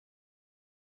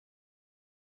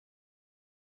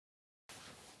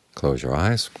Close your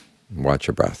eyes, and watch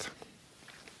your breath.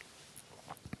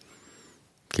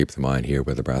 Keep the mind here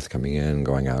with the breath coming in,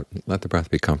 going out. Let the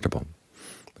breath be comfortable.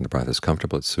 When the breath is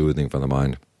comfortable, it's soothing for the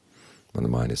mind. When the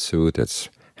mind is soothed, it's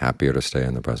happier to stay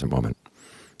in the present moment.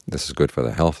 This is good for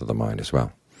the health of the mind as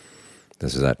well.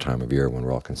 This is that time of year when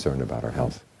we're all concerned about our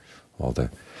health, all the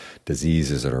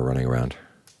diseases that are running around.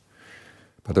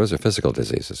 But those are physical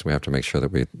diseases. We have to make sure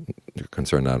that we're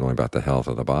concerned not only about the health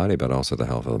of the body, but also the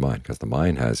health of the mind, because the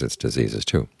mind has its diseases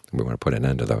too. We want to put an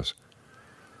end to those.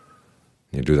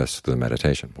 You do this through the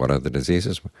meditation. What are the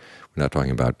diseases? We're not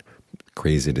talking about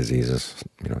crazy diseases,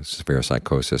 severe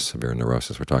psychosis, severe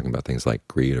neurosis. We're talking about things like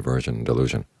greed, aversion, and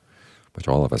delusion, which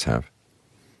all of us have.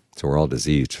 So we're all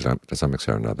diseased to some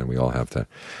extent or another, and we all have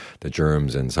the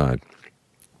germs inside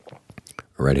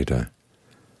ready to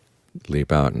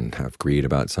leap out and have greed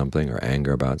about something, or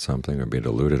anger about something, or be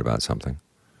deluded about something.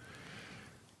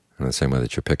 In the same way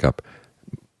that you pick up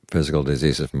physical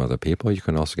diseases from other people, you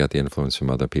can also get the influence from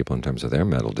other people in terms of their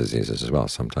mental diseases as well.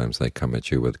 Sometimes they come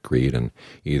at you with greed, and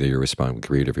either you respond with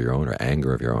greed of your own or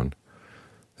anger of your own.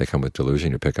 They come with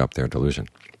delusion, you pick up their delusion.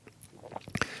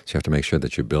 So you have to make sure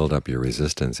that you build up your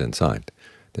resistance inside.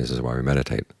 This is why we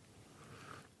meditate.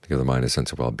 To give the mind a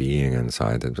sense of well-being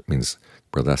inside, that means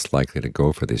we're less likely to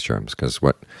go for these germs, because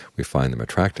what we find them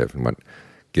attractive and what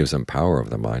gives them power over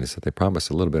the mind is that they promise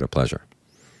a little bit of pleasure,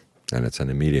 and it's an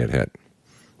immediate hit.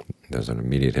 There's an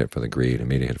immediate hit for the greed,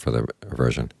 immediate hit for the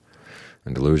aversion,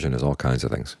 and delusion is all kinds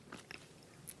of things.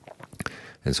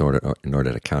 And so in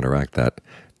order to counteract that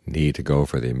need to go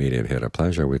for the immediate hit of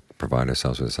pleasure, we provide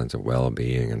ourselves with a sense of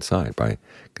well-being inside by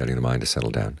getting the mind to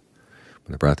settle down.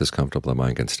 When the breath is comfortable, the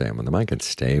mind can stay. And when the mind can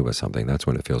stay with something, that's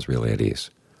when it feels really at ease.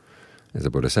 As the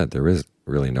Buddha said, there is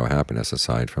really no happiness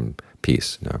aside from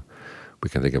peace. Now, we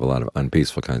can think of a lot of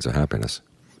unpeaceful kinds of happiness.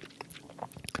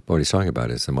 But what he's talking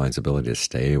about is the mind's ability to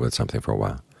stay with something for a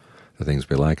while. The things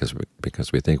we like is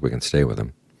because we think we can stay with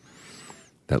them.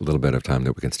 That little bit of time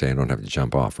that we can stay and don't have to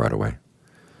jump off right away.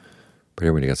 But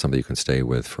here when you get something you can stay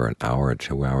with for an hour or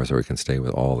 2 hours, or you can stay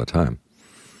with all the time,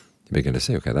 you begin to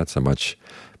see, okay, that's a much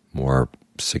more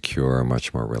secure,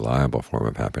 much more reliable form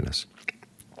of happiness.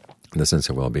 The sense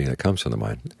of well-being that comes from the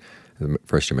mind. At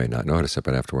first you may not notice it,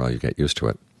 but after a while you get used to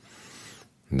it.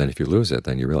 And then if you lose it,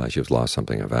 then you realize you've lost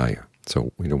something of value.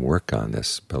 So we don't work on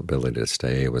this ability to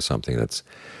stay with something that's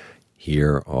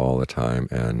here all the time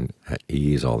and at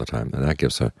ease all the time, and that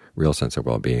gives a real sense of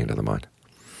well-being to the mind.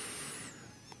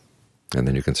 And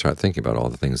then you can start thinking about all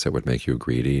the things that would make you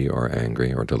greedy or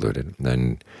angry or deluded. And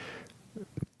then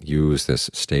use this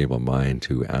stable mind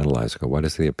to analyze, okay, what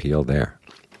is the appeal there,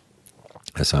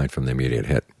 aside from the immediate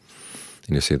hit?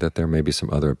 And you see that there may be some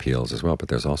other appeals as well, but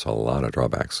there's also a lot of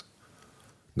drawbacks.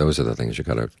 Those are the things you've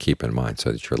got to keep in mind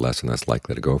so that you're less and less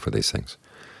likely to go for these things.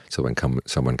 So when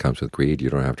someone comes with greed, you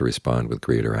don't have to respond with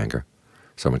greed or anger.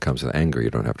 Someone comes with anger, you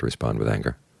don't have to respond with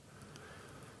anger.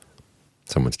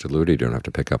 Someone's deluded, you don't have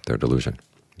to pick up their delusion.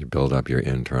 You build up your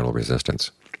internal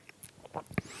resistance.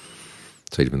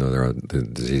 So even though there are the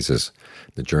diseases,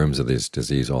 the germs of this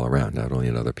disease all around, not only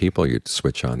in other people, you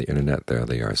switch on the internet, there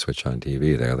they are. Switch on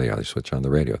TV, there they are. You switch on the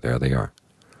radio, there they are.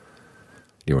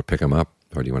 Do you want to pick them up,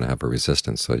 or do you want to have a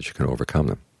resistance so that you can overcome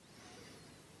them?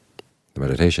 The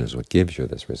meditation is what gives you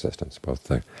this resistance, both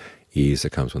the ease that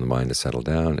comes when the mind is settled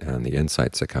down and the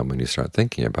insights that come when you start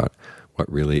thinking about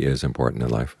what really is important in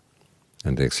life,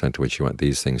 and the extent to which you want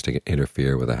these things to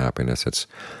interfere with a happiness that's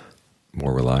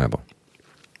more reliable.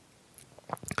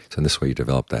 So in this way you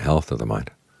develop the health of the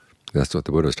mind. That's what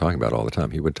the Buddha was talking about all the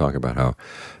time. He would talk about how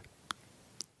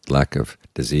lack of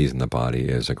disease in the body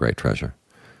is a great treasure,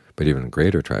 but even a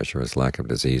greater treasure is lack of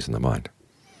disease in the mind.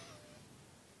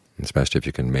 Especially if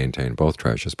you can maintain both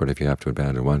treasures, but if you have to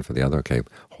abandon one for the other, okay,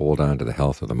 hold on to the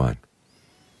health of the mind,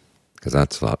 because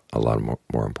that's a lot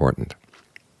more important.